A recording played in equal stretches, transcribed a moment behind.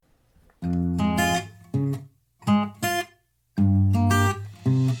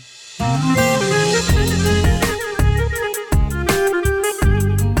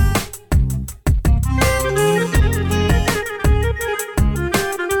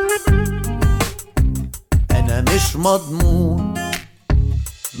مش مضمون،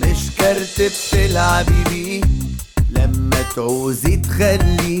 مش كارت بتلعبي بيه لما تعوزي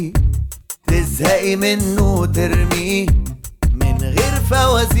تخليه تزهقي منه وترميه من غير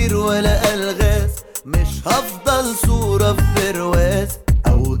فوازير ولا ألغاز. مش هفضل صورة في برواز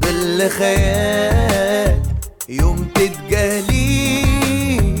أو ظل خيال يوم تتجاهليه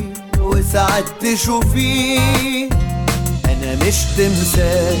وساعات تشوفيه. أنا مش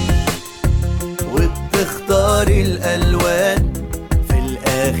تمثال وبتختاري الألوان، في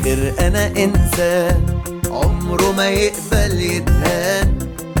الآخر أنا إنسان عمره ما يقبل يتهان.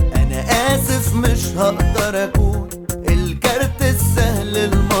 أنا آسف مش هقدر أكون الكارت السهل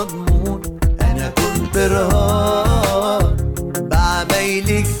المضمون. أنا كنت رهان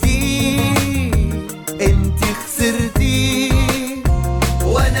بعمايلك دي انتي خسرتي،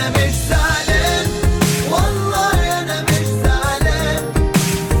 وأنا مش زعلان والله أنا مش زعلان.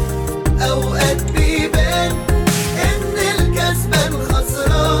 أوقات بيبان إن الكسبان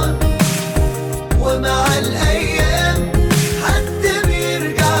خسران، ومع الأيام حد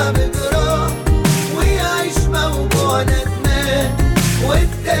بيرجع بجراح ويعيش موجوع ندمان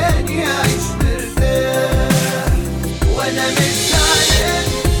والتاني يعيش مرتاح. وأنا مش زعلان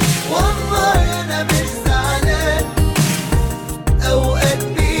والله أنا مش زعلان. أوقات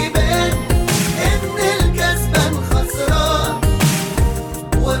بيبان إن الكسبان خسران،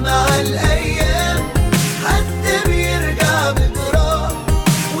 ومع الأيام حد بيرجع بجراح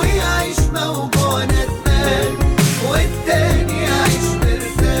ويعيش موجوع ندمان والتاني يعيش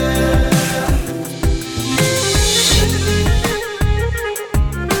مرتاح.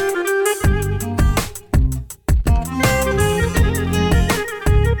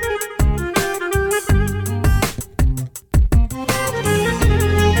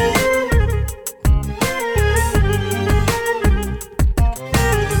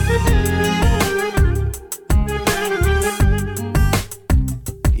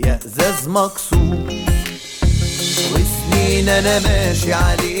 يا ازاز مكسور وسنين انا ماشي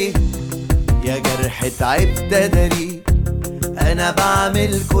عليه، يا جرح تعبت اداريه. انا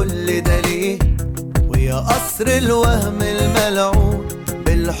بعمل كل ده ليه؟ ويا قصر الوهم الملعون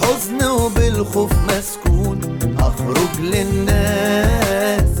بالحزن وبالخوف مسكون. اخرج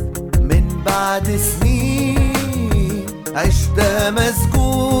للناس من بعد سنين عشتها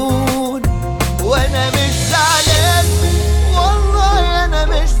مسجون، وانا مش زعلان والله انا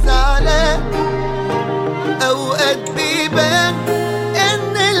مش زعلان. اوقات بيبان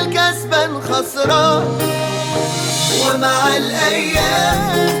ان الكسبان خسران، ومع الايام